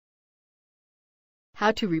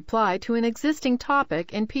how to reply to an existing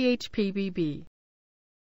topic in phpBB.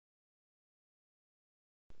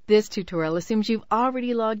 This tutorial assumes you've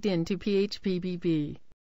already logged in to phpBB.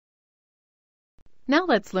 Now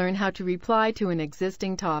let's learn how to reply to an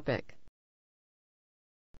existing topic.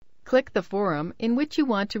 Click the forum in which you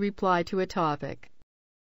want to reply to a topic.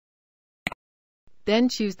 Then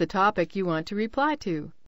choose the topic you want to reply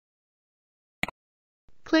to.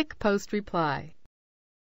 Click Post Reply.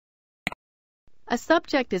 A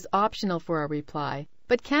subject is optional for a reply,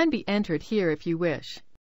 but can be entered here if you wish.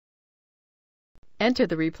 Enter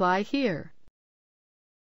the reply here.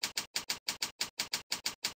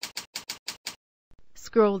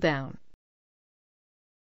 Scroll down.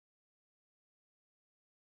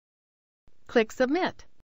 Click Submit.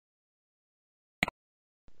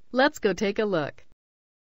 Let's go take a look.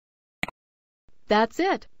 That's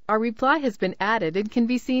it. Our reply has been added and can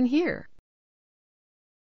be seen here.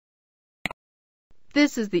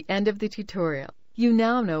 This is the end of the tutorial. You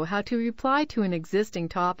now know how to reply to an existing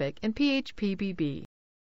topic in phpBB.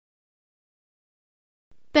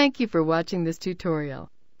 Thank you for watching this tutorial.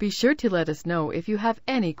 Be sure to let us know if you have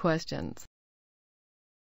any questions.